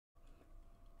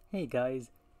Hey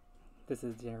guys, this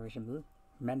is Generation Blue,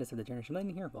 Madness of the Generation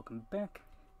Millennium here. Welcome back.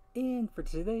 And for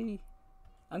today,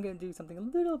 I'm gonna do something a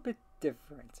little bit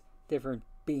different. Different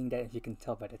being that, if you can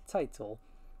tell by the title,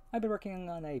 I've been working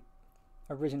on a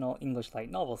original English light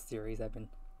novel series. I've been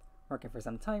working for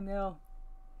some time now,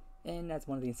 and as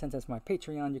one of the incentives for my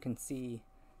Patreon, you can see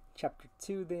chapter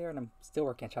 2 there, and I'm still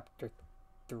working on chapter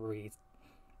 3.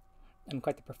 I'm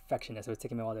quite the perfectionist, so it's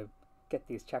taking me a while to get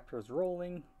these chapters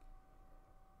rolling.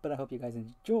 But I hope you guys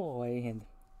enjoy, and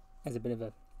as a bit of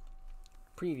a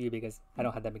preview, because I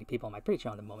don't have that many people on my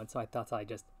Patreon at the moment, so I thought I'd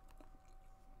just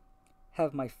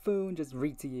have my phone just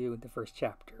read to you the first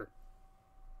chapter.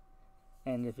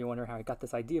 And if you wonder how I got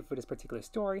this idea for this particular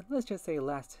story, let's just say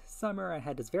last summer I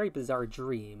had this very bizarre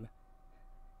dream.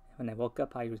 When I woke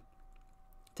up,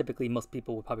 typically most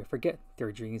people would probably forget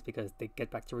their dreams because they get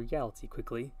back to reality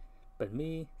quickly. But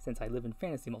me, since I live in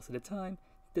fantasy most of the time,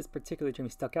 this particular dream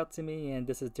stuck out to me, and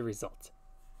this is the result.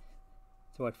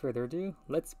 So without further ado,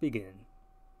 let's begin.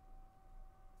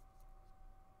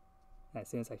 As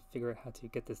soon as I figure out how to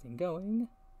get this thing going.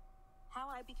 How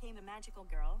I Became a Magical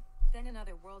Girl, Then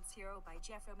Another World's Hero by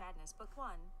Jeffro Madness Book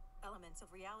 1, Elements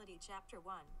of Reality Chapter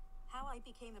 1. How I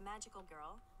Became a Magical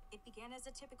Girl. It began as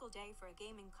a typical day for a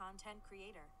gaming content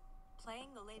creator.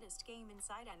 Playing the latest game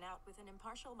inside and out with an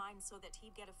impartial mind so that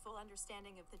he'd get a full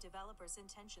understanding of the developer's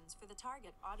intentions for the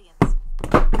target audience.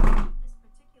 This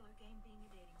particular game being a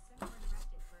dating sim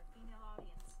directed for a female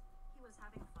audience. He was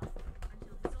having fun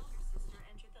until his older sister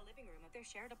entered the living room of their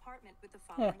shared apartment with the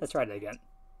following Let's try that again.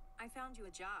 I found you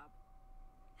a job.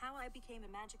 How I Became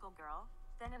a Magical Girl,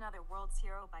 Then Another World's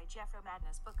Hero by Jeffro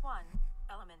Madness Book 1,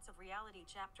 Elements of Reality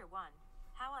Chapter 1.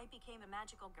 How I Became a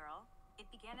Magical Girl. It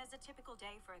began as a typical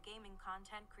day for a gaming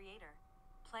content creator.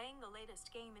 Playing the latest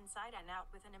game inside and out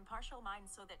with an impartial mind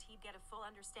so that he'd get a full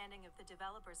understanding of the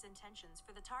developer's intentions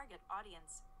for the target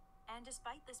audience. And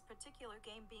despite this particular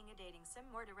game being a dating sim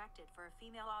more directed for a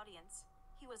female audience,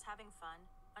 he was having fun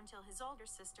until his older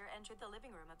sister entered the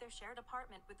living room of their shared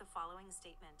apartment with the following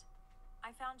statement.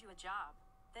 I found you a job.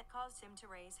 That caused him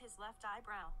to raise his left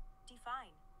eyebrow.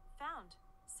 Define. Found.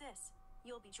 Sis.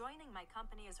 You'll be joining my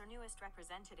company as our newest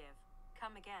representative.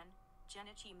 Come again.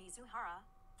 Genichi Mizuhara,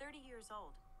 30 years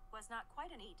old, was not quite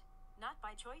a NEET, not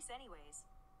by choice anyways,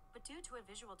 but due to a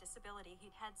visual disability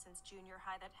he'd had since junior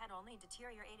high that had only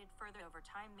deteriorated further over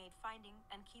time made finding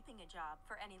and keeping a job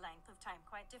for any length of time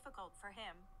quite difficult for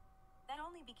him. That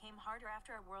only became harder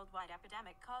after a worldwide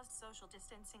epidemic caused social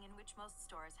distancing in which most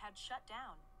stores had shut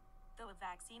down. Though a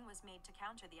vaccine was made to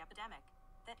counter the epidemic,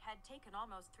 that had taken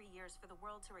almost 3 years for the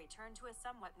world to return to a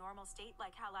somewhat normal state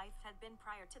like how life had been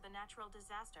prior to the natural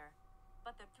disaster.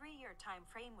 But the 3-year time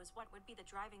frame was what would be the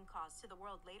driving cause to the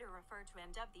world later referred to and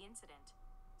dubbed the incident.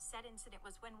 Said incident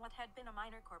was when what had been a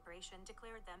minor corporation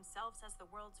declared themselves as the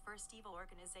world's first evil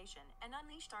organization and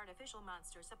unleashed artificial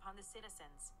monsters upon the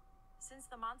citizens. Since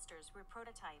the monsters were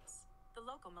prototypes, the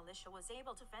local militia was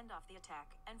able to fend off the attack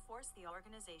and force the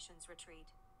organization's retreat.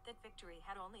 That victory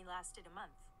had only lasted a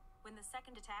month. When the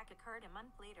second attack occurred a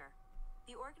month later,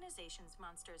 the organization's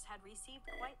monsters had received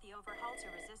quite the overhaul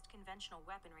to resist conventional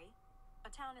weaponry.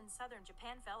 A town in southern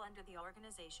Japan fell under the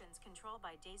organization's control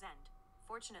by day's end.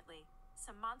 Fortunately,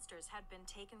 some monsters had been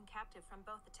taken captive from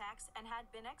both attacks and had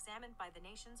been examined by the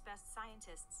nation's best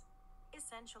scientists.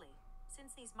 Essentially,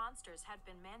 since these monsters had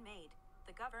been man-made,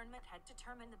 the government had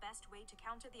determined the best way to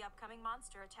counter the upcoming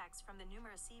monster attacks from the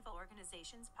numerous evil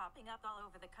organizations popping up all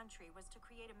over the country was to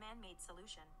create a man-made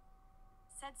solution.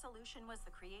 Said solution was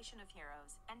the creation of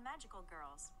heroes and magical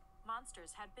girls.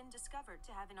 Monsters had been discovered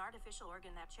to have an artificial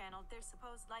organ that channeled their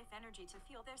supposed life energy to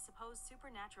fuel their supposed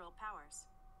supernatural powers.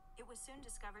 It was soon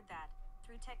discovered that,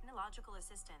 through technological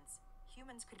assistance,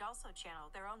 humans could also channel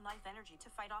their own life energy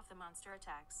to fight off the monster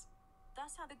attacks.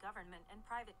 Thus how the government and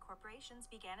private corporations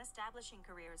began establishing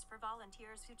careers for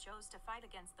volunteers who chose to fight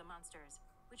against the monsters,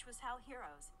 which was how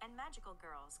heroes and magical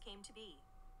girls came to be.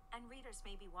 And readers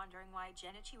may be wondering why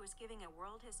Genichi was giving a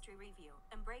world history review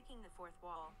and breaking the fourth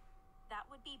wall.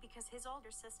 That would be because his older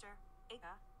sister,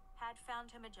 Ika, had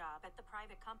found him a job at the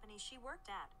private company she worked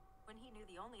at, when he knew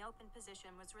the only open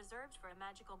position was reserved for a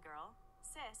magical girl.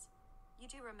 Sis,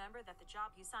 you do remember that the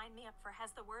job you signed me up for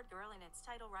has the word girl in its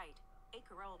title, right?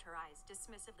 Ika rolled her eyes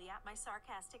dismissively at my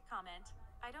sarcastic comment.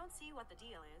 I don't see what the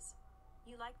deal is.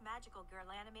 You like magical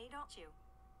girl anime, don't you?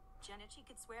 Genichi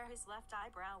could swear his left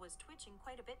eyebrow was twitching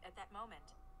quite a bit at that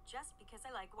moment. Just because I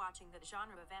like watching the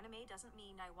genre of anime doesn't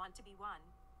mean I want to be one.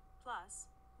 Plus,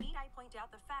 need I point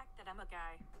out the fact that I'm a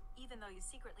guy, even though you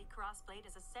secretly crossplayed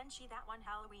as a senshi that one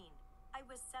Halloween. I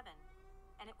was 7.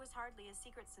 And it was hardly a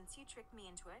secret since you tricked me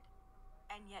into it.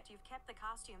 And yet you've kept the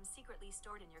costume secretly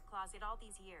stored in your closet all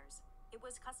these years. It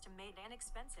was custom made and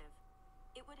expensive.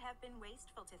 It would have been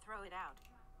wasteful to throw it out.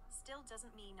 Still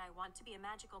doesn't mean I want to be a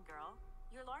magical girl.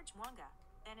 Your large manga,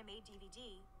 anime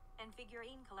DVD, and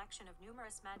figurine collection of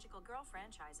numerous magical girl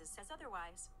franchises says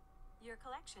otherwise. Your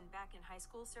collection back in high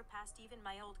school surpassed even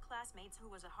my old classmates who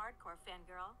was a hardcore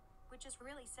fangirl, which is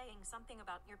really saying something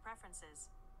about your preferences.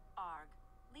 Arg.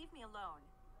 Leave me alone.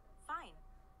 Fine.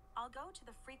 I'll go to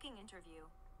the freaking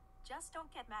interview. Just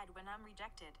don't get mad when I'm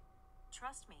rejected.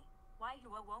 Trust me,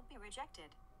 Waiua won't be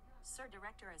rejected. Sir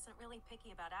Director isn't really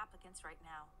picky about applicants right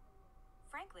now.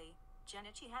 Frankly,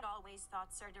 Genichi had always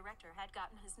thought Sir Director had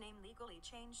gotten his name legally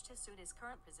changed to suit his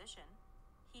current position.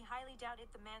 He highly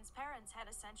doubted the man's parents had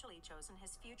essentially chosen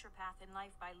his future path in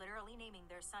life by literally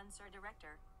naming their son Sir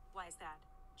Director. Why is that?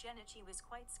 Genichi was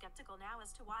quite skeptical now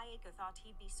as to why Eika thought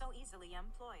he'd be so easily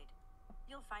employed.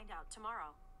 You'll find out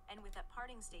tomorrow. And with that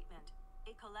parting statement,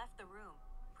 Eika left the room,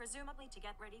 presumably to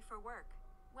get ready for work.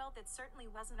 Well, that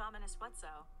certainly wasn't ominous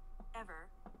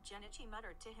whatsoever, Genichi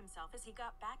muttered to himself as he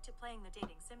got back to playing the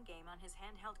dating sim game on his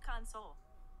handheld console.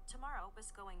 Tomorrow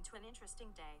was going to an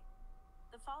interesting day.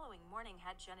 The following morning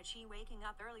had Genichi waking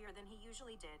up earlier than he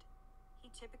usually did.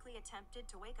 He typically attempted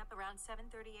to wake up around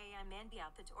 7:30 a.m. and be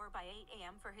out the door by 8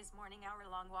 a.m. for his morning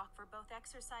hour-long walk for both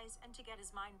exercise and to get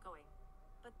his mind going.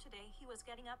 But today he was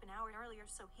getting up an hour earlier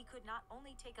so he could not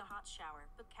only take a hot shower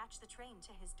but catch the train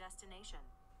to his destination.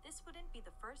 This wouldn't be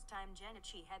the first time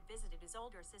Genichi had visited his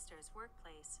older sister's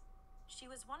workplace. She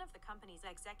was one of the company's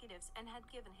executives and had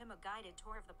given him a guided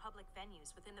tour of the public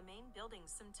venues within the main building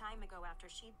some time ago after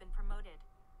she'd been promoted.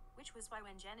 Which was why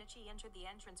when Genichi entered the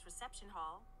entrance reception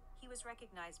hall, he was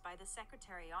recognized by the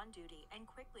secretary on duty and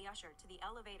quickly ushered to the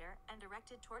elevator and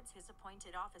directed towards his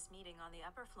appointed office meeting on the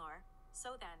upper floor.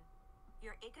 So then,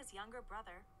 your Eika's younger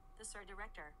brother, the Sir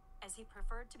Director, as he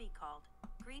preferred to be called,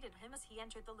 greeted him as he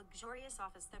entered the luxurious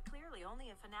office that clearly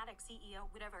only a fanatic CEO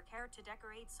would ever care to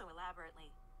decorate so elaborately.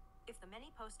 If the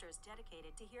many posters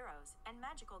dedicated to heroes and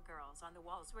magical girls on the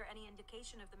walls were any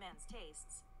indication of the man's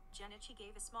tastes, Genichi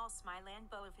gave a small smile and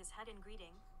bow of his head in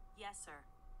greeting. Yes, sir.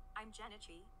 I'm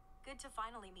Genichi. Good to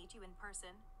finally meet you in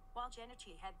person. While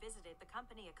Genichi had visited the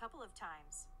company a couple of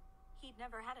times, he'd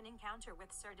never had an encounter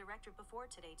with Sir Director before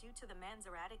today due to the man's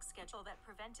erratic schedule that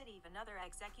prevented even other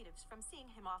executives from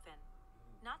seeing him often.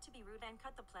 Not to be rude and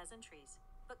cut the pleasantries,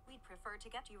 but we'd prefer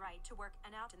to get you right to work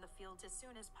and out in the field as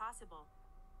soon as possible.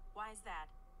 Why is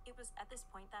that? It was at this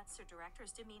point that Sir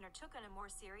Director's demeanor took on a more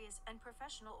serious and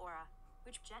professional aura,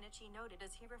 which Genichi noted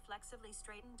as he reflexively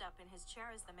straightened up in his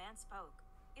chair as the man spoke.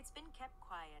 It's been kept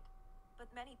quiet,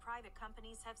 but many private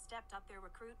companies have stepped up their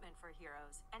recruitment for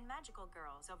heroes and magical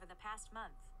girls over the past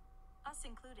month. Us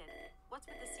included. What's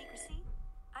with the secrecy?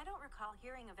 I don't recall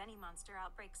hearing of any monster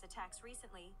outbreaks attacks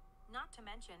recently. Not to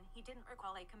mention, he didn't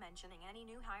recall Eika mentioning any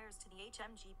new hires to the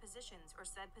HMG positions or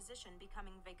said position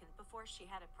becoming vacant before she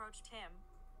had approached him.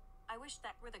 I wish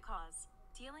that were the cause.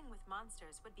 Dealing with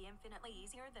monsters would be infinitely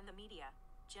easier than the media.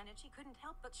 Genichi couldn't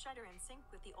help but shudder in sync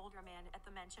with the older man at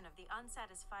the mention of the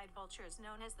unsatisfied vultures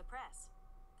known as the press.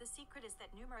 The secret is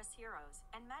that numerous heroes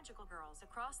and magical girls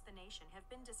across the nation have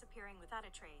been disappearing without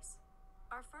a trace.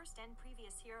 Our first and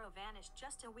previous hero vanished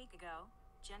just a week ago.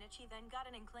 Genichi then got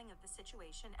an inkling of the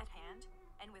situation at hand,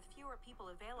 and with fewer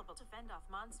people available to fend off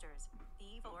monsters,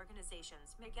 the evil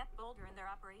organizations may get bolder in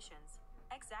their operations.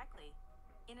 Exactly.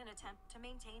 In an attempt to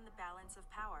maintain the balance of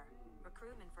power,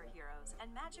 recruitment for heroes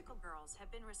and magical girls have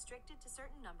been restricted to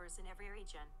certain numbers in every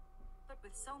region. But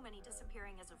with so many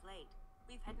disappearing as of late,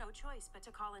 we've had no choice but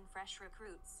to call in fresh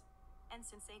recruits. And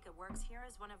since Eika works here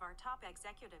as one of our top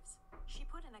executives, she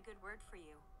put in a good word for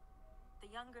you.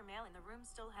 The younger male in the room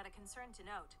still had a concern to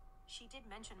note. She did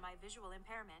mention my visual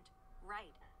impairment.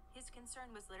 Right. His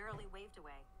concern was literally waved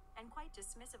away, and quite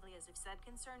dismissively as if said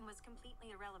concern was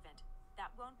completely irrelevant.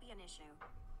 That won't be an issue.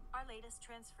 Our latest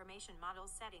transformation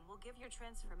model setting will give your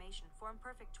transformation form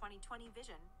perfect 20/20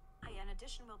 vision. In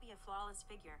addition will be a flawless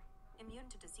figure,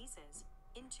 immune to diseases,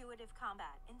 intuitive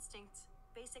combat instincts,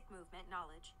 basic movement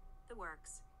knowledge, the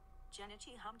works.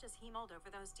 Genichi hummed as he mulled over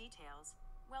those details.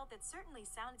 Well, that certainly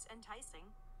sounds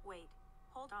enticing. Wait,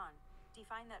 hold on.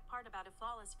 Define that part about a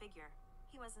flawless figure.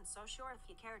 He wasn't so sure if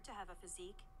he cared to have a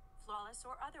physique, flawless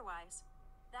or otherwise,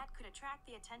 that could attract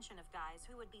the attention of guys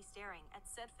who would be staring at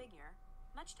said figure,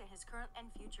 much to his current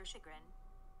and future chagrin.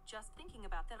 Just thinking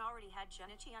about that already had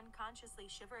Genichi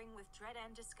unconsciously shivering with dread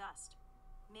and disgust.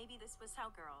 Maybe this was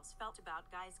how girls felt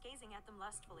about guys gazing at them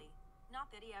lustfully.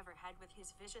 Not that he ever had with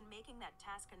his vision making that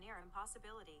task a near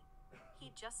impossibility.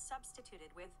 He just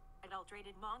substituted with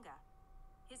adulterated manga.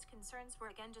 His concerns were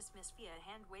again dismissed via a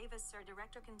hand wave as Sir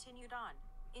Director continued on.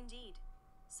 Indeed,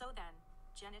 So then,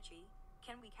 Genichi,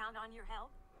 can we count on your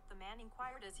help? The man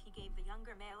inquired as he gave the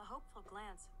younger male a hopeful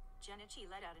glance. Genichi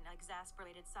let out an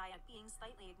exasperated sigh at being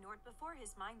slightly ignored before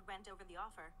his mind went over the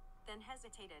offer, then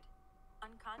hesitated,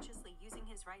 unconsciously using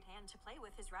his right hand to play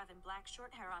with his raven black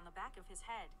short hair on the back of his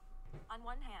head. On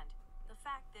one hand, the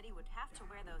fact that he would have to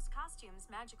wear those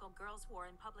costumes magical girls wore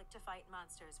in public to fight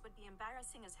monsters would be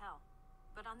embarrassing as hell.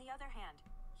 But on the other hand,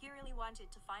 he really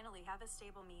wanted to finally have a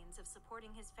stable means of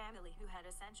supporting his family who had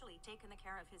essentially taken the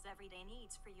care of his everyday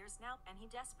needs for years now, and he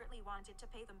desperately wanted to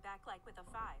pay them back like with a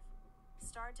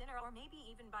 5-star dinner or maybe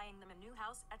even buying them a new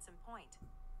house at some point.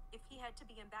 If he had to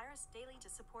be embarrassed daily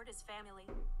to support his family,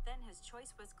 then his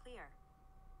choice was clear.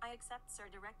 I accept,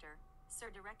 Sir Director. Sir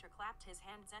Director clapped his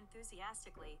hands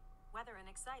enthusiastically, whether in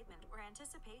excitement or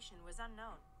anticipation was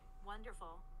unknown.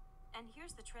 Wonderful. And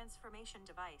here's the transformation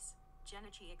device.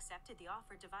 Genichi accepted the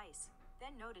offered device,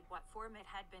 then noted what form it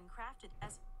had been crafted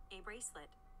as, a bracelet.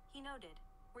 He noted,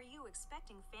 were you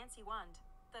expecting fancy wand?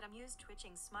 That amused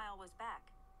twitching smile was back,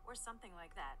 or something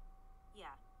like that.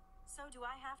 Yeah. So do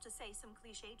I have to say some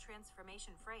cliché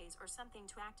transformation phrase or something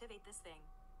to activate this thing?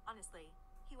 Honestly,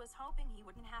 he was hoping he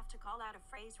wouldn't have to call out a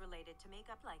phrase related to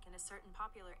makeup like in a certain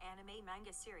popular anime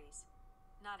manga series.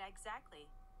 Not exactly.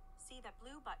 See that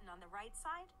blue button on the right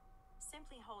side?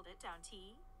 Simply hold it down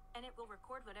T, and it will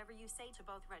record whatever you say to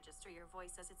both register your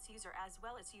voice as its user as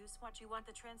well as use what you want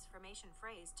the transformation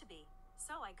phrase to be.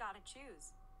 So I gotta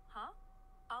choose. Huh?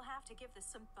 I'll have to give this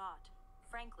some thought.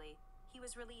 Frankly, he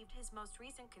was relieved his most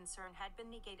recent concern had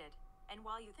been negated, and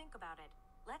while you think about it,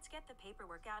 let's get the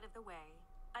paperwork out of the way.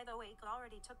 Either way,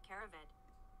 already took care of it.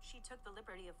 She took the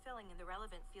liberty of filling in the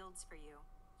relevant fields for you.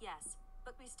 Yes,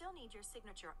 but we still need your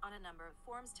signature on a number of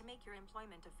forms to make your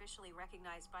employment officially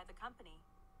recognized by the company.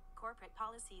 Corporate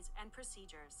policies and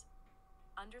procedures.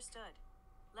 Understood.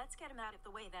 Let's get him out of the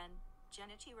way then,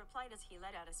 Genichi replied as he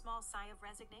let out a small sigh of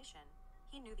resignation.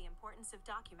 He knew the importance of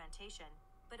documentation,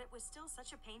 but it was still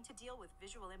such a pain to deal with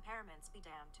visual impairments, be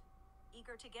damned.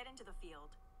 Eager to get into the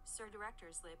field, Sir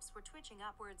Director's lips were twitching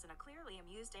upwards in a clearly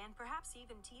amused and perhaps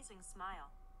even teasing smile.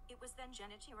 It was then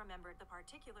Genichi remembered the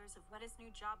particulars of what his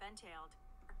new job entailed.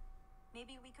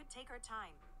 Maybe we could take our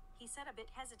time, he said a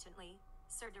bit hesitantly.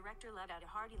 Sir Director let out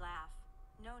a hearty laugh.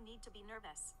 No need to be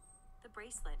nervous. The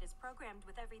bracelet is programmed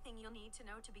with everything you'll need to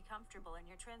know to be comfortable in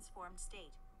your transformed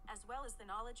state, as well as the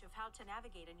knowledge of how to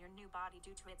navigate in your new body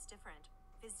due to its different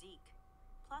physique.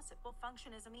 Plus it will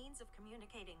function as a means of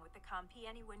communicating with the company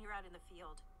when you're out in the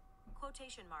field.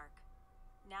 Quotation mark.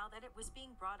 Now that it was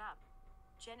being brought up,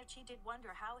 Genichi did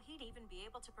wonder how he'd even be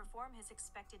able to perform his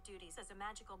expected duties as a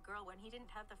magical girl when he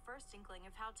didn't have the first inkling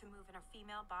of how to move in a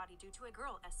female body due to a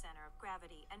girl's center of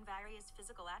gravity and various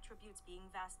physical attributes being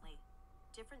vastly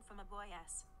different from a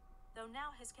boy's. Though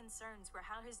now his concerns were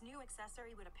how his new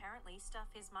accessory would apparently stuff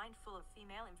his mind full of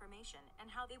female information and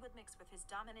how they would mix with his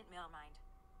dominant male mind.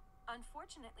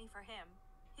 Unfortunately for him,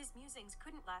 his musings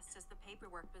couldn't last as the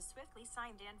paperwork was swiftly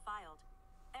signed and filed.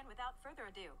 And without further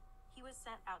ado, he was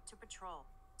sent out to patrol.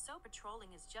 So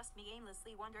patrolling is just me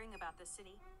aimlessly wandering about the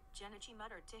city, Genichi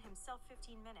muttered to himself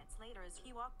 15 minutes later as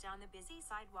he walked down the busy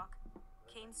sidewalk,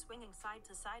 came swinging side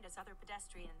to side as other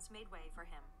pedestrians made way for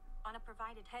him. On a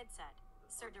provided headset,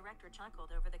 Sir Director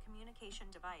chuckled over the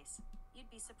communication device. You'd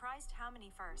be surprised how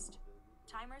many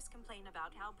first-timers complain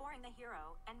about how boring the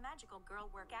hero and magical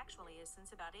girl work actually is,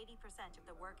 since about 80% of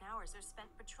the work hours are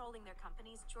spent patrolling their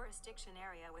company's jurisdiction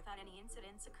area without any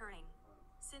incidents occurring.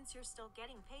 Since you're still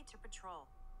getting paid to patrol,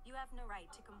 you have no right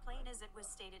to complain, as it was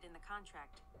stated in the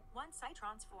contract. Once I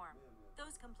transform,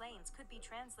 those complaints could be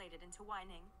translated into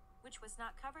whining, which was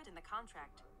not covered in the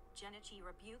contract, Genichi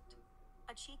rebuked,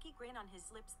 a cheeky grin on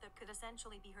his lips that could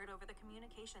essentially be heard over the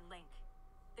communication link.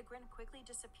 The grin quickly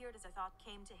disappeared as a thought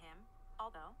came to him,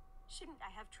 although, shouldn't I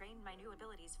have trained my new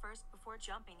abilities first before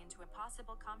jumping into a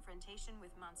possible confrontation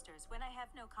with monsters when I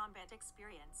have no combat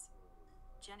experience?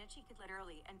 Genichi could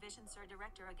literally envision Sir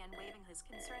Director again waving his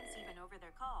concerns even over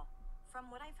their call. From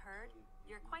what I've heard,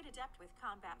 you're quite adept with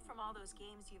combat from all those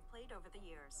games you've played over the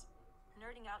years.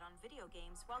 Nerding out on video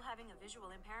games while having a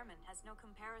visual impairment has no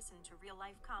comparison to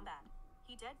real-life combat.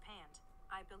 He deadpanned.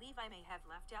 I believe I may have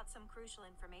left out some crucial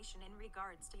information in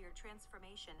regards to your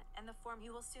transformation and the form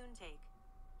you will soon take.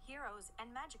 Heroes and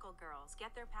magical girls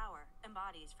get their power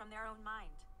embodies from their own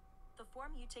mind. The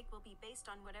form you take will be based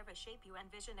on whatever shape you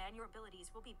envision, and your abilities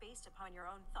will be based upon your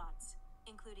own thoughts,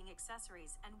 including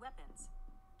accessories and weapons.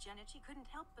 Genichi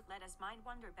couldn't help but let his mind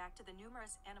wander back to the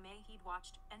numerous anime he'd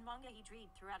watched and manga he'd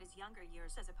read throughout his younger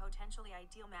years as a potentially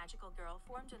ideal magical girl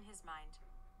formed in his mind.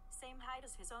 Same height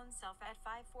as his own self at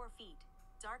 5'4"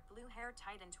 dark blue hair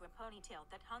tied into a ponytail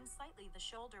that hung slightly, the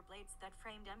shoulder blades that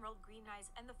framed emerald green eyes,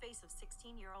 and the face of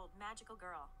 16-year-old magical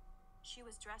girl. She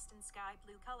was dressed in sky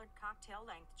blue colored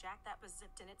cocktail-length jacket that was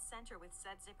zipped in its center, with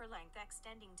said zipper length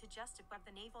extending to just above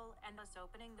the navel and thus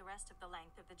opening the rest of the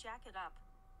length of the jacket up.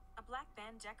 A black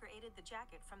band decorated the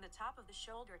jacket from the top of the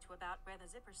shoulder to about where the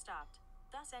zipper stopped,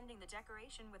 thus ending the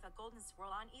decoration with a golden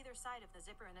swirl on either side of the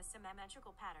zipper in a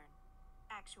symmetrical pattern.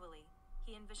 Actually,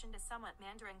 he envisioned a somewhat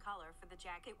mandarin color for the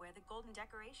jacket, where the golden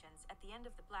decorations at the end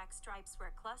of the black stripes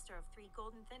were a cluster of 3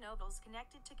 golden thin ovals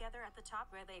connected together at the top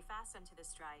where they fastened to the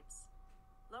stripes.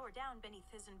 Lower down beneath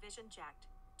his envisioned jacket,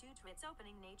 due to its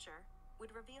opening nature,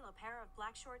 would reveal a pair of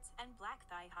black shorts and black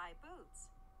thigh-high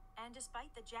boots. And despite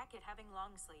the jacket having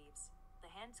long sleeves, the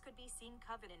hands could be seen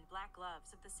covered in black gloves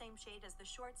of the same shade as the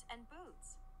shorts and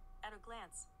boots. At a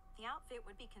glance, the outfit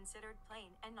would be considered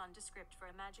plain and nondescript for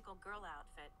a magical girl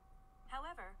outfit.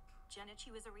 However,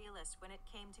 Genichi was a realist when it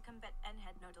came to combat and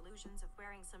had no delusions of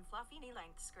wearing some fluffy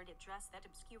knee-length skirted dress that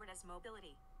obscured his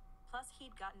mobility. Plus,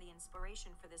 he'd gotten the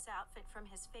inspiration for this outfit from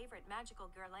his favorite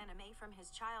magical girl anime from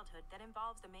his childhood that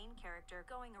involves the main character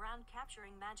going around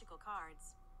capturing magical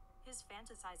cards. His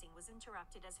fantasizing was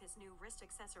interrupted as his new wrist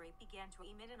accessory began to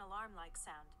emit an alarm-like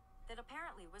sound that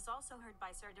apparently was also heard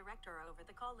by Sir Director over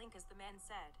the call link, as the man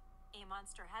said, "A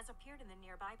monster has appeared in the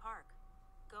nearby park.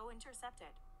 Go intercept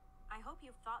it." I hope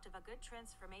you've thought of a good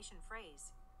transformation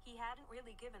phrase. He hadn't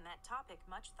really given that topic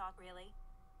much thought, really.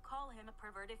 Call him a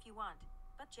pervert if you want,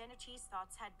 but Genichi's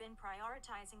thoughts had been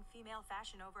prioritizing female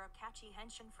fashion over a catchy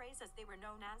henshin phrase, as they were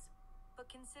known as. But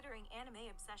considering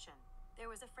anime obsession, there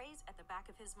was a phrase at the back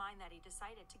of his mind that he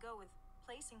decided to go with,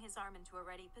 placing his arm into a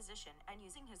ready position and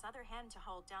using his other hand to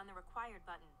hold down the required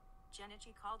button.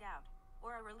 Genichi called out,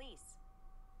 "Or a release."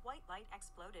 White light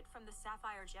exploded from the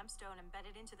sapphire gemstone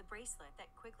embedded into the bracelet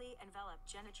that quickly enveloped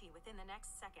Genichi within the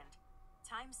next second.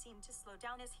 Time seemed to slow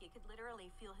down as he could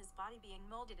literally feel his body being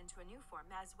molded into a new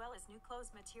form, as well as new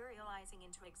clothes materializing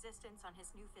into existence on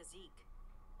his new physique.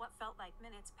 What felt like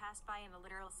minutes passed by in a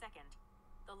literal second.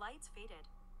 The lights faded,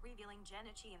 revealing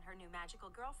Genichi in her new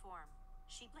magical girl form.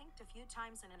 She blinked a few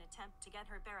times in an attempt to get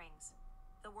her bearings.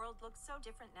 The world looked so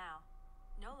different now.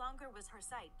 No longer was her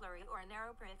sight blurry or a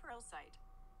narrow peripheral sight.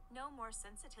 No more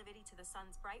sensitivity to the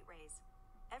sun's bright rays.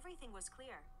 Everything was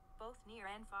clear, both near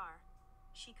and far.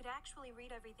 She could actually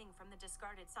read everything from the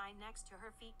discarded sign next to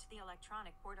her feet to the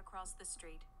electronic board across the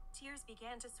street. Tears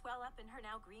began to swell up in her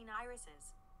now green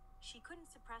irises. She couldn't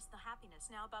suppress the happiness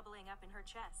now bubbling up in her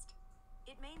chest.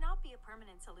 It may not be a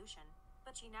permanent solution,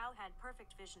 but she now had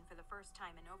perfect vision for the first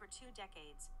time in over 2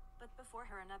 decades. But before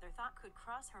her another thought could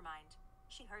cross her mind.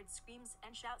 She heard screams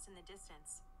and shouts in the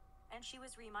distance. And she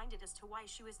was reminded as to why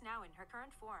she was now in her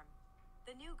current form.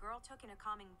 The new girl took in a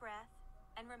calming breath,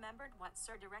 and remembered what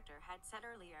Sir Director had said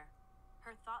earlier.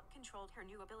 Her thought controlled her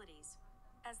new abilities.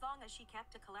 As long as she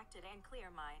kept a collected and clear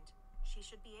mind, she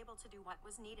should be able to do what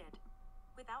was needed.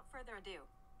 Without further ado,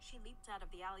 she leaped out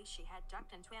of the alley she had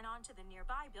ducked into and onto the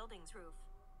nearby building's roof.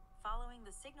 Following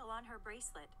the signal on her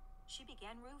bracelet, she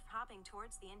began roof hopping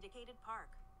towards the indicated park.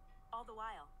 All the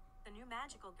while, the new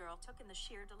magical girl took in the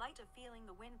sheer delight of feeling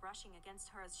the wind brushing against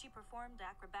her as she performed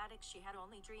acrobatics she had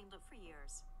only dreamed of for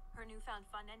years. Her newfound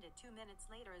fun ended 2 minutes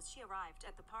later as she arrived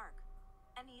at the park,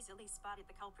 and easily spotted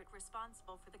the culprit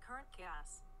responsible for the current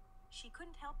chaos. She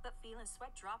couldn't help but feel a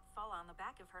sweat drop fall on the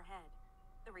back of her head.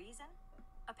 The reason?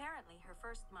 Apparently her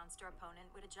first monster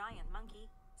opponent with a giant monkey.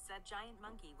 Said giant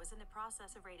monkey was in the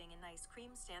process of raiding an ice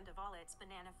cream stand of all its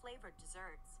banana-flavored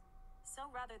desserts. So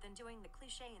rather than doing the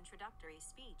cliché introductory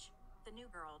speech, the new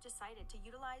girl decided to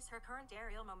utilize her current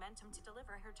aerial momentum to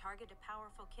deliver her target a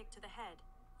powerful kick to the head.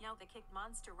 The kicked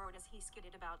monster roared as he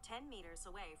skidded about 10 meters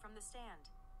away from the stand,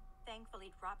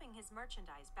 thankfully dropping his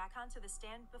merchandise back onto the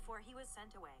stand before he was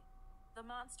sent away. The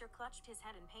monster clutched his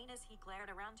head in pain as he glared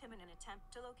around him in an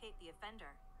attempt to locate the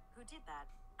offender. "Who did that?"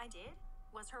 "I did,"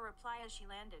 was her reply as she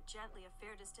landed gently a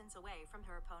fair distance away from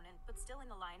her opponent but still in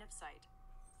the line of sight.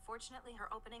 Fortunately,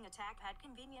 her opening attack had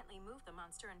conveniently moved the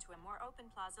monster into a more open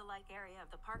plaza-like area of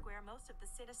the park where most of the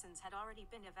citizens had already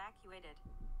been evacuated.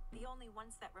 The only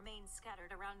ones that remained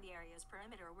scattered around the area's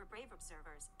perimeter were brave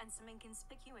observers and some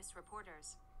inconspicuous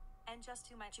reporters. And just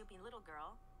to my choopy little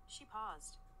girl, she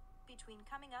paused. Between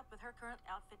coming up with her current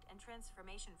outfit and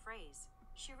transformation phrase,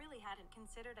 she really hadn't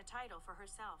considered a title for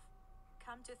herself.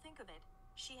 Come to think of it,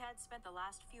 she had spent the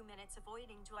last few minutes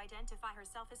avoiding to identify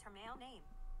herself as her male name,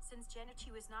 since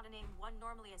Genichi was not a name one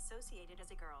normally associated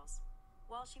as a girl's.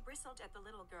 While she bristled at the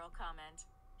little girl comment,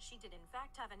 she did in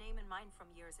fact have a name in mind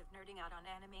from years of nerding out on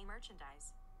anime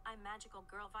merchandise. I'm Magical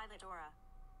Girl Violet Aura,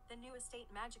 the new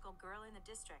estate magical girl in the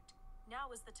district. Now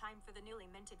was the time for the newly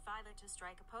minted Violet to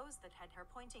strike a pose that had her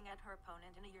pointing at her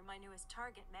opponent in a "you're my newest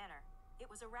target" manner. It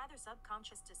was a rather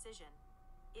subconscious decision.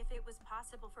 If it was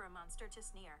possible for a monster to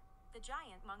sneer, the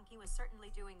giant monkey was certainly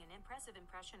doing an impressive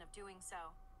impression of doing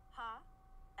so. Huh?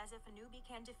 As if a newbie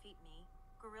can defeat me,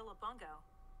 Gorilla Bongo.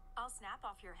 I'll snap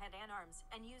off your head and arms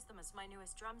and use them as my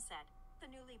newest drum set. The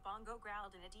newly Bongo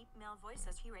growled in a deep male voice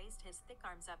as he raised his thick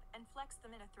arms up and flexed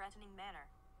them in a threatening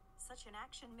manner. Such an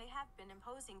action may have been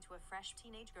imposing to a fresh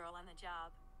teenage girl on the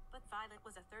job, but Violet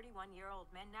was a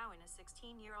 31-year-old man now in a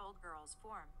 16-year-old girl's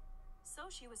form. So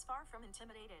she was far from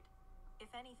intimidated.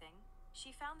 If anything,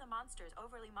 she found the monster's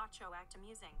overly macho act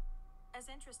amusing. As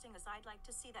interesting as I'd like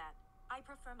to see that, I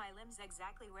prefer my limbs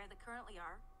exactly where they currently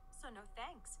are, so no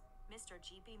thanks, Mr.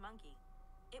 GB Monkey.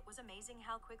 It was amazing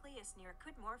how quickly a sneer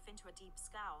could morph into a deep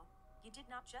scowl. You did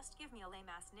not just give me a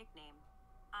lame-ass nickname.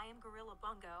 I am Gorilla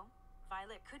Bongo.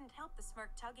 Violet couldn't help the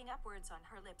smirk tugging upwards on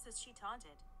her lips as she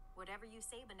taunted. Whatever you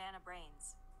say, Banana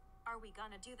Brains. Are we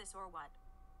gonna do this or what?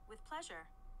 With pleasure.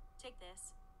 Take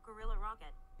this, Gorilla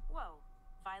Rocket. Whoa.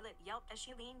 Violet yelped as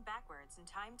she leaned backwards in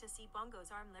time to see Bongo's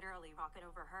arm literally rocket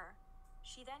over her.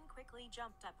 She then quickly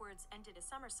jumped upwards and did a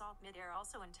somersault midair,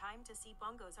 also in time to see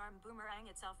Bongo's arm boomerang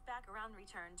itself back around,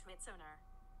 return to its owner.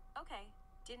 Okay,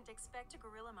 didn't expect a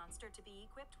gorilla monster to be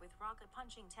equipped with rocket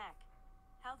punching tech.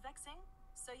 How vexing?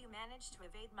 So you managed to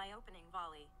evade my opening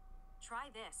volley. Try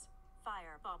this,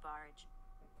 Fireball Barge.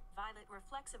 Violet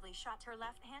reflexively shot her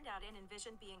left hand out and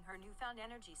envisioned being her newfound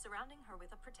energy surrounding her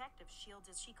with a protective shield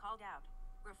as she called out.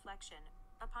 Reflection.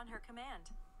 Upon her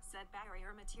command, said barrier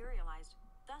materialized,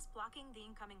 thus blocking the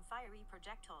incoming fiery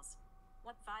projectiles.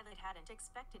 What Violet hadn't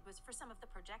expected was for some of the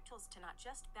projectiles to not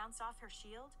just bounce off her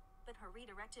shield, but her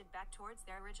redirected back towards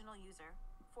their original user,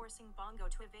 forcing Bongo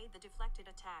to evade the deflected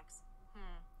attacks.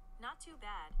 Not too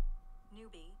bad.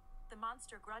 Newbie, the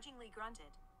monster grudgingly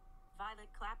grunted. Violet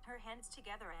clapped her hands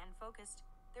together and focused.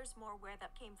 There's more where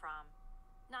that came from.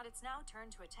 Not its now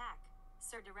turn to attack.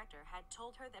 Sir Director had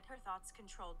told her that her thoughts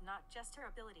controlled not just her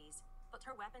abilities, but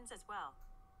her weapons as well.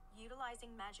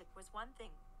 Utilizing magic was one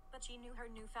thing, but she knew her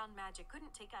newfound magic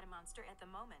couldn't take out a monster at the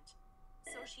moment.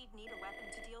 So she'd need a weapon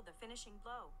to deal the finishing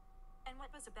blow. And what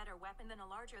was a better weapon than a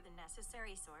larger than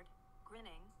necessary sword?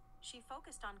 Grinning, she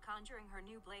focused on conjuring her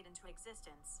new blade into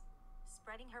existence.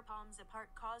 Spreading her palms apart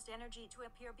caused energy to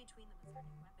appear between them as her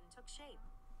new weapon took shape.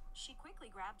 She quickly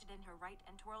grabbed it in her right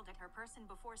and twirled at her person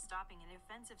before stopping in an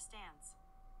offensive stance,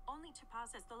 only to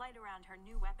pause as the light around her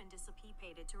new weapon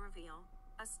dissipated to reveal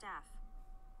a staff.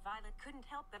 Violet couldn't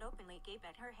help but openly gape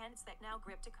at her hands that now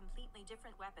gripped a completely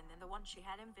different weapon than the one she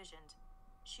had envisioned.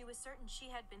 She was certain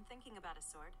she had been thinking about a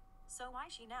sword, so why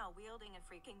she now wielding a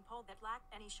freaking pole that lacked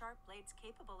any sharp blades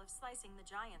capable of slicing the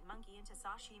giant monkey into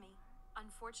sashimi?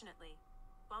 Unfortunately,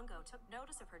 Bongo took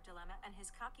notice of her dilemma and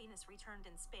his cockiness returned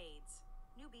in spades.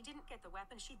 Newbie didn't get the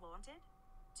weapon she wanted?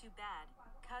 Too bad,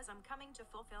 cuz I'm coming to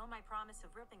fulfill my promise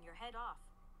of ripping your head off,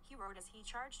 he roared as he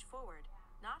charged forward.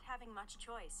 Not having much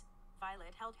choice,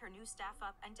 Violet held her new staff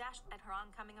up and dashed at her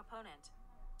oncoming opponent.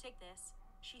 Take this,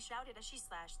 she shouted as she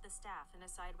slashed the staff in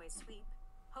a sideways sweep,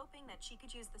 hoping that she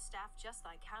could use the staff just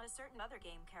like how a certain other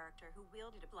game character who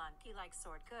wielded a Blanky-like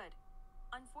sword could.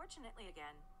 Unfortunately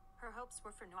again, her hopes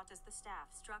were for naught as the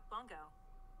staff struck Bongo.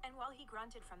 And while he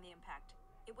grunted from the impact,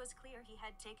 it was clear he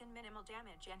had taken minimal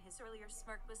damage, and his earlier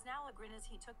smirk was now a grin as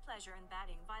he took pleasure in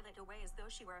batting Violet away as though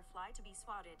she were a fly to be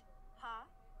swatted. Huh?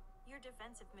 Your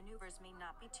defensive maneuvers may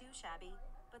not be too shabby,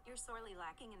 but you're sorely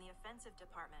lacking in the offensive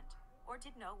department. Or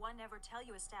did no one ever tell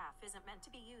you a staff isn't meant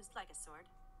to be used like a sword?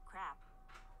 Crap.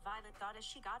 Violet thought as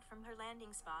she got from her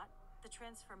landing spot. The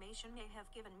transformation may have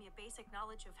given me a basic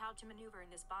knowledge of how to maneuver in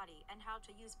this body and how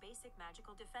to use basic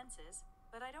magical defenses,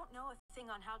 but I don't know a thing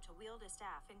on how to wield a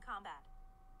staff in combat.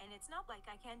 And it's not like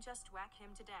I can just whack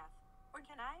him to death. Or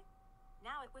can I?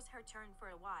 Now it was her turn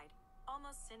for a wide,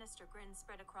 almost sinister grin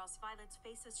spread across Violet's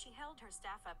face as she held her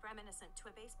staff up, reminiscent to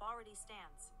a baseball-ready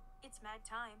stance. It's mad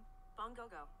time, Bongo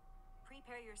go.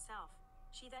 Prepare yourself.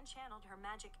 She then channeled her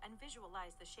magic and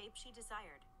visualized the shape she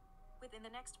desired. Within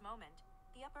the next moment,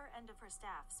 the upper end of her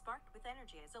staff sparked with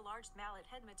energy as a large mallet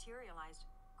head materialized.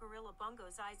 Gorilla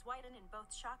Bongo's eyes widened in both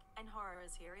shock and horror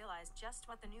as he realized just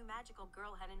what the new magical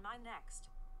girl had in mind next.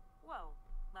 Whoa,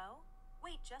 Lo?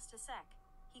 Wait just a sec,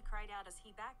 he cried out as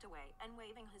he backed away and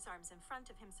waving his arms in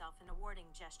front of himself in a warning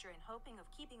gesture and hoping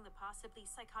of keeping the possibly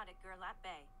psychotic girl at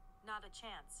bay. Not a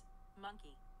chance,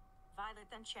 monkey. Violet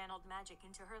then channeled magic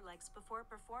into her legs before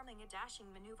performing a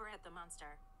dashing maneuver at the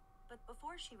monster. But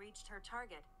before she reached her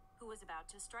target, who was about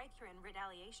to strike her in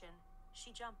retaliation,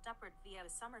 she jumped upward via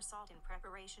a somersault in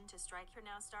preparation to strike her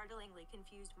now startlingly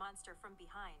confused monster from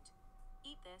behind.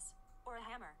 Eat this, or a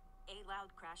hammer, A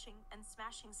loud crashing and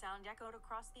smashing sound echoed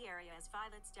across the area as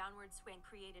Violet's downward swing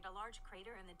created a large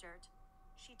crater in the dirt.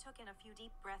 She took in a few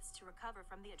deep breaths to recover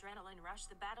from the adrenaline rush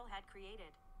the battle had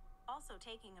created. Also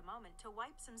taking a moment to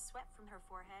wipe some sweat from her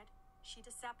forehead, she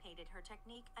dissipated her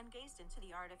technique and gazed into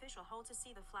the artificial hole to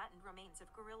see the flattened remains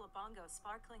of Gorilla Bongo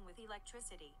sparkling with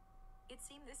electricity. It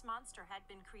seemed this monster had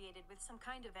been created with some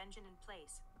kind of engine in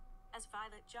place. As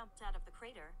Violet jumped out of the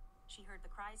crater, she heard the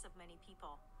cries of many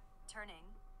people.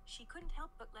 Turning, she couldn't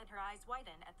help but let her eyes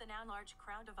widen at the now large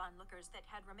crowd of onlookers that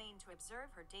had remained to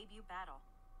observe her debut battle.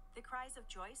 The cries of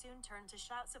joy soon turned to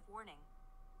shouts of warning.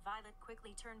 Violet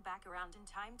quickly turned back around in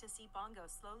time to see Bongo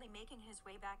slowly making his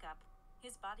way back up,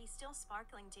 his body still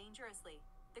sparkling dangerously.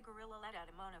 The gorilla let out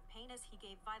a moan of pain as he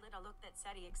gave Violet a look that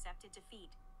said he accepted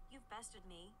defeat. "You've bested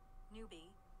me,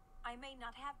 newbie. I may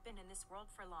not have been in this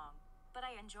world for long, but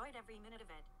I enjoyed every minute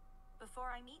of it.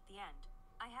 Before I meet the end,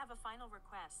 I have a final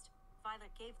request."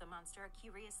 Violet gave the monster a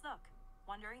curious look,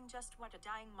 wondering just what a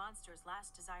dying monster's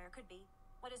last desire could be.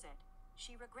 "What is it?"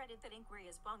 She regretted that inquiry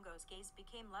as Bongo's gaze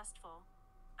became lustful.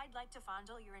 "I'd like to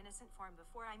fondle your innocent form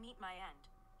before I meet my end,"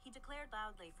 he declared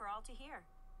loudly for all to hear.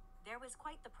 There was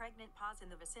quite the pregnant pause in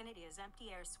the vicinity as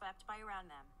empty air swept by around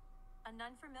them. An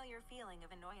unfamiliar feeling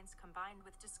of annoyance combined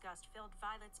with disgust filled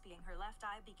Violet's being. Her left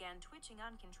eye began twitching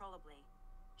uncontrollably.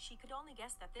 She could only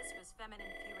guess that this was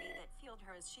feminine fury that fueled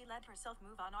her as she let herself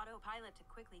move on autopilot to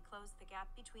quickly close the gap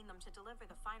between them to deliver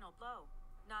the final blow.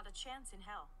 "Not a chance in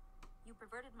hell. You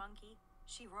perverted monkey,"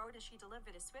 she roared as she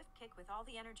delivered a swift kick with all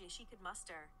the energy she could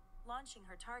muster, launching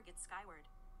her target skyward.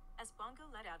 As Bongo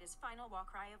let out his final war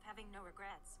cry of having no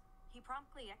regrets, he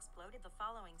promptly exploded the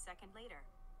following second later,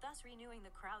 thus renewing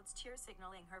the crowd's cheer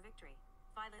signaling her victory.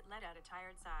 Violet let out a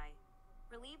tired sigh.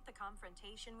 Relieved the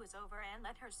confrontation was over and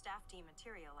let her staff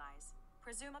dematerialize,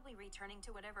 presumably returning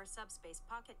to whatever subspace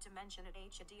pocket dimension it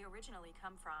had originally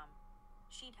come from.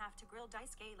 She'd have to grill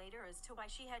Daisuke later as to why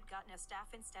she had gotten a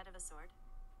staff instead of a sword.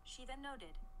 She then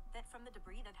noted that from the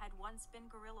debris that had once been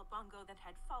Gorilla Bongo that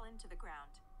had fallen to the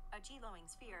ground, a glowing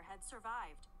sphere had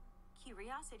survived.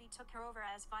 Curiosity took her over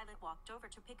as Violet walked over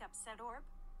to pick up said orb.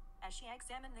 As she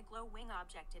examined the glowing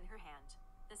object in her hand,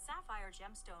 the sapphire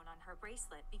gemstone on her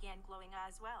bracelet began glowing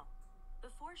as well.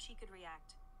 Before she could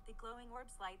react, the glowing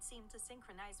orb's light seemed to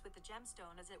synchronize with the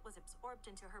gemstone as it was absorbed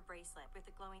into her bracelet, with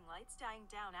the glowing lights dying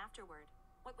down afterward.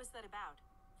 What was that about?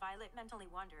 Violet mentally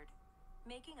wondered,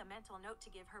 making a mental note to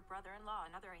give her brother-in-law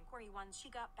another inquiry once she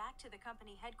got back to the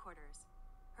company headquarters.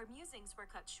 Her musings were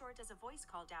cut short as a voice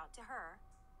called out to her.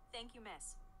 "Thank you,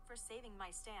 miss, for saving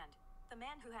my stand," the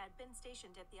man who had been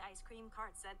stationed at the ice cream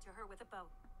cart said to her with a bow.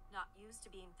 Not used to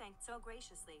being thanked so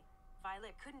graciously,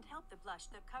 Violet couldn't help the blush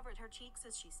that covered her cheeks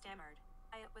as she stammered.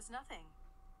 "It was nothing.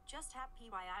 Just happy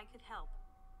why I could help.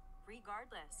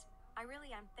 Regardless, I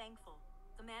really am thankful."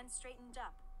 The man straightened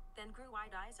up, then grew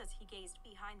wide eyes as he gazed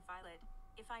behind Violet.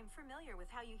 "If I'm familiar with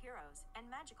how you heroes and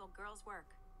magical girls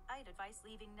work, I'd advise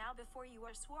leaving now before you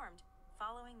are swarmed."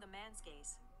 Following the man's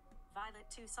gaze, Violet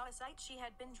too saw a sight she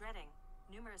had been dreading.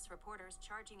 Numerous reporters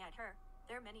charging at her,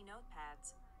 their many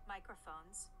notepads,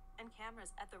 microphones, and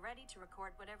cameras at the ready to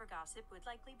record whatever gossip would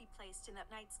likely be placed in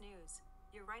that night's news.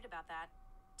 "You're right about that.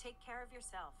 Take care of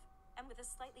yourself." And with a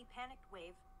slightly panicked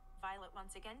wave, Violet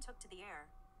once again took to the air,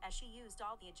 as she used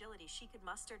all the agility she could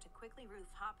muster to quickly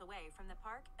roof hop away from the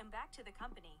park and back to the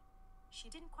company. She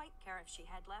didn't quite care if she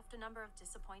had left a number of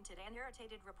disappointed and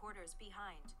irritated reporters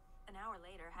behind. An hour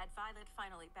later had Violet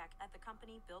finally back at the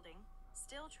company building,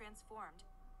 still transformed.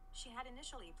 She had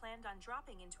initially planned on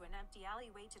dropping into an empty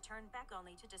alleyway to turn back,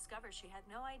 only to discover she had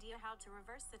no idea how to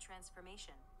reverse the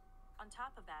transformation. On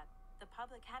top of that, the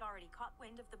public had already caught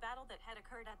wind of the battle that had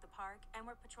occurred at the park and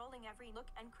were patrolling every nook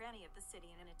and cranny of the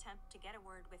city in an attempt to get a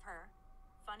word with her.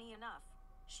 Funny enough,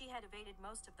 she had evaded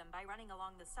most of them by running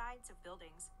along the sides of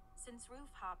buildings, since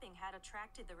roof hopping had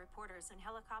attracted the reporters and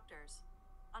helicopters.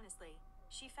 Honestly,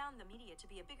 she found the media to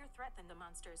be a bigger threat than the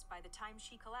monsters by the time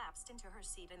she collapsed into her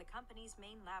seat in the company's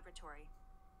main laboratory.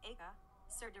 Eika,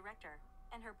 Sir Director,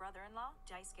 and her brother-in-law,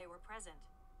 Daisuke, were present.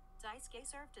 Daisuke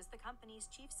served as the company's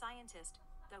chief scientist,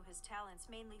 though his talents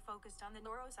mainly focused on the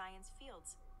neuroscience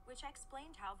fields, which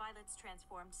explained how Violet's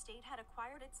transformed state had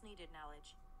acquired its needed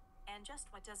knowledge. "And just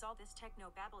what does all this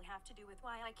techno-babble have to do with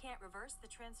why I can't reverse the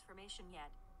transformation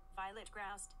yet?" Violet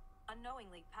groused,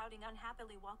 unknowingly pouting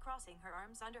unhappily while crossing her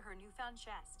arms under her newfound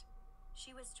chest.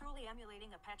 She was truly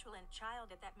emulating a petulant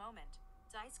child at that moment.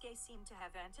 Daisuke seemed to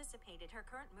have anticipated her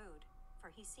current mood, for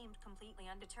he seemed completely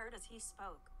undeterred as he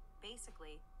spoke.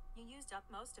 "Basically, you used up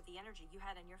most of the energy you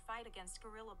had in your fight against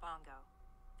Gorilla Bongo.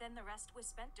 Then the rest was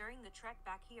spent during the trek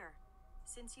back here.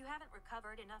 Since you haven't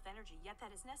recovered enough energy yet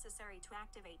that is necessary to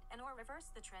activate and or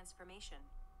reverse the transformation,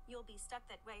 you'll be stuck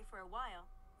that way for a while.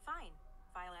 Fine.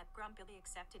 Violet grumpily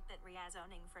accepted that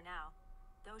reasoning for now,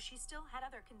 though she still had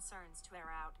other concerns to air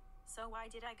out. So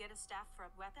why did I get a staff for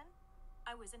a weapon?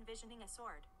 I was envisioning a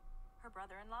sword. Her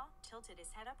brother-in-law tilted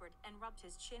his head upward and rubbed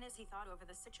his chin as he thought over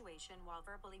the situation while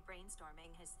verbally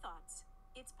brainstorming his thoughts.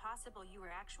 It's possible you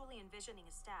were actually envisioning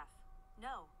a staff.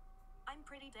 No. I'm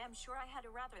pretty damn sure I had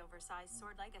a rather oversized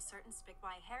sword like a certain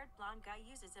spick-haired blonde guy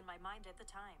uses in my mind at the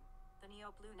time. The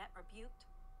Neo-Blue Net rebuked.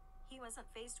 He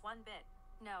wasn't phased one bit.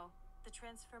 No. The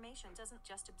transformation doesn't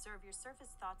just observe your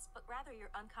surface thoughts but rather your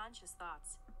unconscious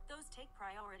thoughts. Those take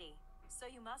priority. So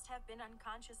you must have been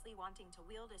unconsciously wanting to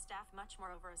wield a staff much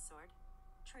more over a sword.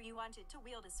 True, you wanted to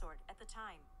wield a sword at the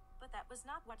time, but that was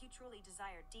not what you truly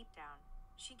desired deep down.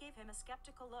 She gave him a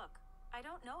skeptical look. I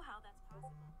don't know how that's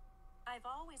possible. I've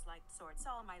always liked swords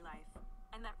all my life,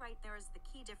 and that right there is the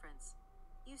key difference.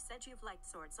 You said you've liked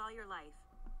swords all your life.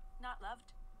 Not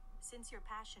loved? Since your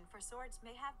passion for swords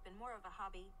may have been more of a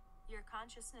hobby, your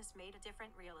consciousness made a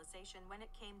different realization when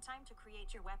it came time to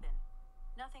create your weapon.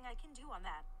 Nothing I can do on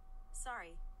that.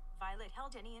 Sorry. Violet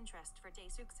held any interest for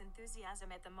Daisuke's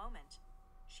enthusiasm at the moment.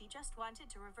 She just wanted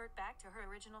to revert back to her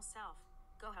original self,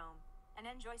 go home, and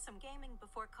enjoy some gaming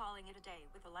before calling it a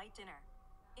day with a light dinner.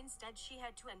 Instead, she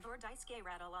had to endure Daisuke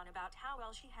rattle on about how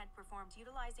well she had performed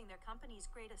utilizing their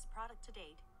company's greatest product to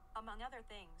date, among other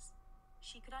things.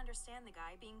 She could understand the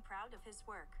guy being proud of his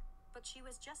work, but she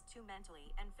was just too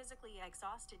mentally and physically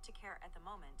exhausted to care at the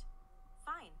moment.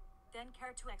 Fine, then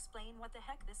care to explain what the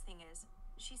heck this thing is?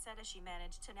 She said as she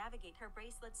managed to navigate her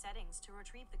bracelet settings to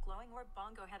retrieve the glowing orb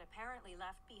Bongo had apparently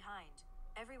left behind.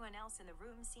 Everyone else in the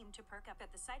room seemed to perk up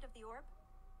at the sight of the orb,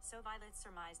 so Violet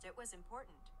surmised it was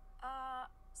important.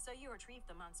 So you retrieved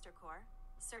the monster core?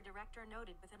 Sir Director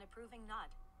noted with an approving nod.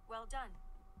 Well done.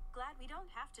 Glad we don't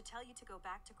have to tell you to go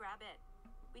back to grab it.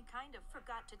 We kind of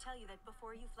forgot to tell you that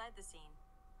before you fled the scene.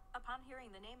 Upon hearing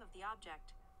the name of the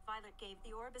object, Violet gave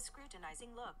the orb a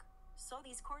scrutinizing look. So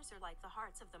these cores are like the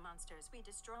hearts of the monsters we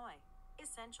destroy.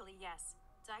 Essentially, yes.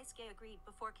 Daisuke agreed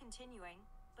before continuing,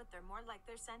 but they're more like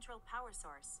their central power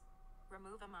source.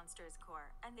 Remove a monster's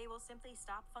core, and they will simply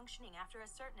stop functioning after a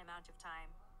certain amount of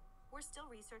time. We're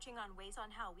still researching on ways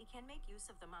on how we can make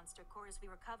use of the monster cores we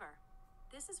recover.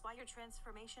 This is why your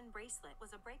transformation bracelet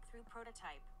was a breakthrough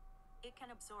prototype. It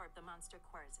can absorb the monster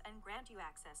cores and grant you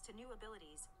access to new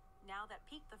abilities. Now that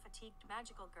piqued the fatigued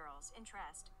magical girl's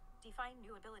interest. Define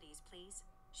new abilities, please.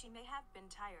 She may have been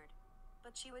tired,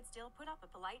 but she would still put up a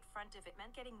polite front if it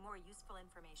meant getting more useful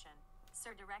information.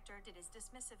 Sir Director did his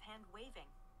dismissive hand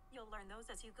waving. You'll learn those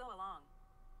as you go along.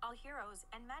 All heroes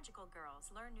and magical girls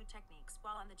learn new techniques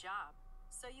while on the job,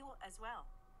 so you will as well.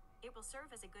 It will serve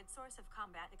as a good source of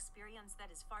combat experience that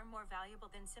is far more valuable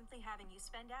than simply having you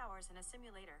spend hours in a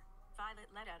simulator. Violet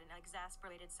let out an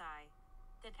exasperated sigh.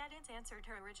 That hadn't answered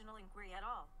her original inquiry at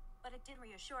all, but it did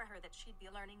reassure her that she'd be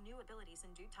learning new abilities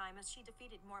in due time as she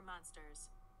defeated more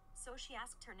monsters. So she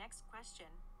asked her next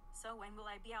question, so when will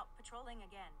I be out patrolling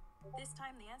again? This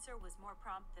time the answer was more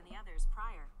prompt than the others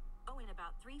prior. Oh, in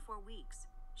about 3-4 weeks.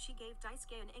 She gave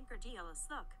Daisuke an incredulous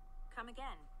look. Come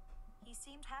again. He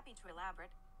seemed happy to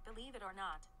elaborate, believe it or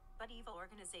not, but evil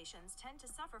organizations tend to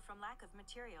suffer from lack of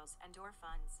materials and or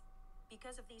funds.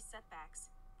 Because of these setbacks,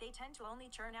 they tend to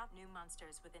only churn out new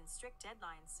monsters within strict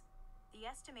deadlines. The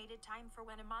estimated time for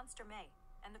when a monster may,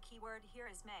 and the keyword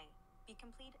here is may, be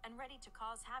complete and ready to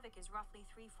cause havoc is roughly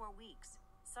 3-4 weeks,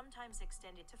 sometimes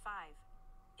extended to 5.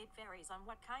 It varies on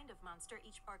what kind of monster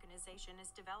each organization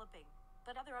is developing,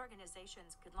 but other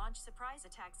organizations could launch surprise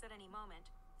attacks at any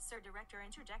moment, Sir Director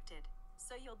interjected,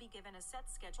 so you'll be given a set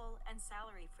schedule and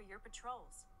salary for your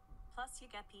patrols. Plus you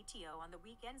get PTO on the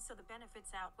weekends, so the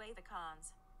benefits outweigh the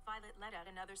cons. Violet let out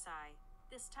another sigh,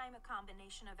 this time a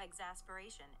combination of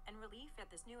exasperation and relief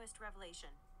at this newest revelation.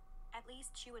 At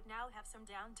least she would now have some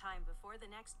downtime before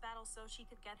the next battle so she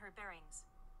could get her bearings.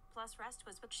 Plus rest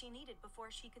was what she needed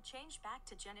before she could change back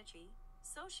to Genichi,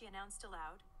 so she announced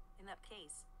aloud, in that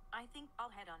case, I think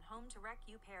I'll head on home to wreck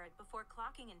you Parrot before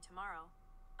clocking in tomorrow.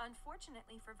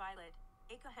 Unfortunately for Violet,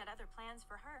 Eika had other plans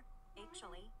for her.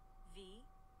 Actually, V,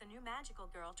 the new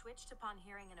magical girl twitched upon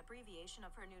hearing an abbreviation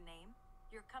of her new name.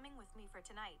 You're coming with me for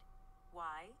tonight.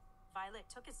 Why? Violet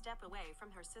took a step away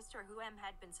from her sister who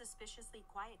had been suspiciously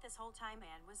quiet this whole time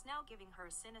and was now giving her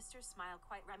a sinister smile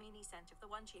quite reminiscent of the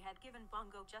one she had given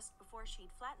Bongo just before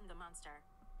she'd flattened the monster.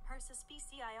 Her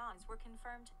suspicions were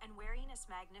confirmed and wariness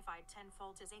magnified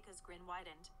tenfold as Eika's grin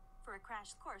widened, for a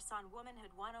crash course on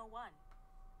Womanhood 101.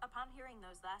 Upon hearing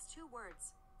those last two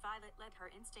words, Violet let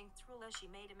her instincts rule as she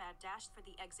made a mad dash for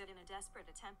the exit in a desperate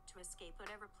attempt to escape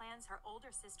whatever plans her older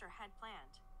sister had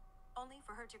planned. Only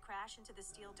for her to crash into the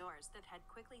steel doors that had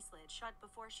quickly slid shut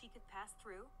before she could pass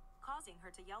through, causing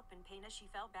her to yelp in pain as she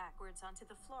fell backwards onto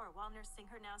the floor while nursing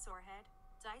her now sore head.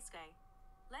 "Daisuke,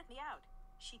 let me out,"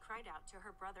 she cried out to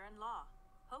her brother-in-law,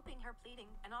 hoping her pleading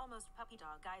and almost puppy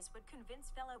dog eyes would convince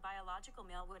fellow biological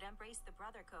male would embrace the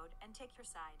brother code and take her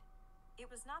side. It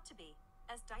was not to be,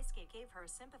 as Daisuke gave her a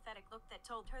sympathetic look that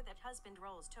told her that husband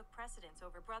roles took precedence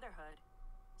over brotherhood.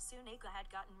 Tsunega had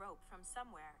gotten rope from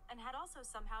somewhere and had also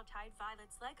somehow tied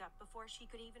Violet's leg up before she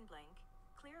could even blink,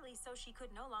 clearly so she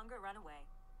could no longer run away.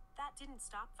 That didn't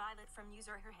stop Violet from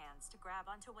using her hands to grab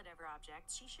onto whatever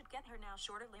object she should get her now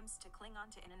shorter limbs to cling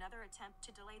onto in another attempt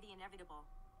to delay the inevitable.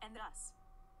 And thus,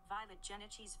 Violet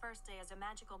Genichi's first day as a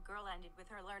magical girl ended with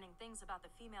her learning things about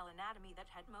the female anatomy that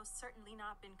had most certainly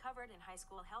not been covered in high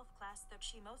school health class that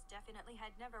she most definitely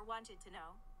had never wanted to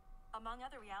know. Among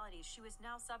other realities she was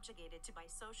now subjugated to by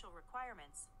social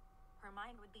requirements. Her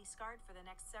mind would be scarred for the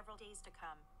next several days to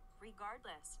come.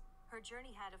 Regardless, her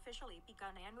journey had officially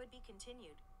begun and would be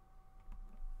continued.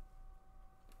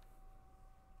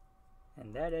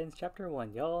 And that ends chapter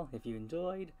 1, y'all. If you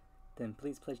enjoyed, then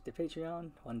please pledge to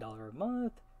Patreon, $1 a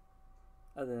month.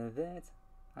 Other than that,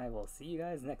 I will see you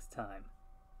guys next time.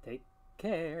 Take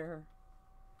care.